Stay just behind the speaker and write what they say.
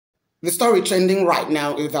The story trending right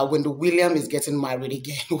now is that Wendy Williams is getting married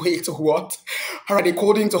again. Wait, what? All right,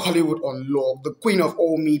 according to Hollywood Unlocked, the queen of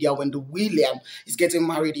all media, Wendy Williams, is getting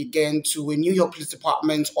married again to a New York Police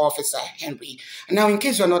Department officer, Henry. And now, in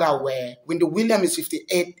case you're not aware, Wendy Williams is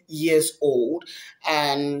 58 years old,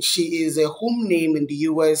 and she is a home name in the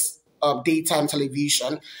U.S. Daytime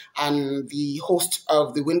television and the host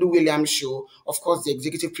of the Wendy Williams show, of course, the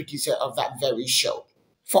executive producer of that very show.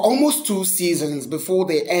 For almost 2 seasons before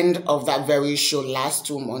the end of that very show last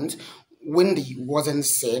 2 months, Wendy wasn't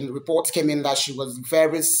seen. Reports came in that she was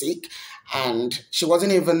very sick and she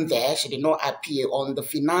wasn't even there. She did not appear on the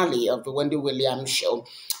finale of the Wendy Williams show,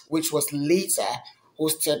 which was later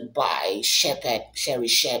hosted by Sherry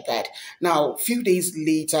Shepherd. Now, a few days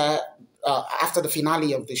later, after the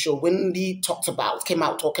finale of the show, Wendy came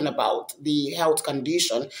out talking about the health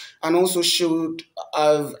condition and also showed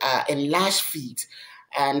of enlarged feet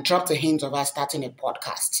and dropped a hint of her starting a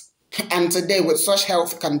podcast. And today, with such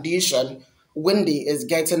health condition, Wendy is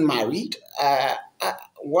getting married.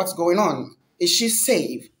 What's going on? Is she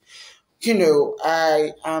safe?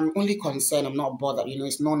 I am only concerned. I'm not bothered.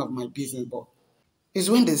 It's none of my business. But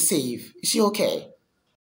is Wendy safe? Is she okay?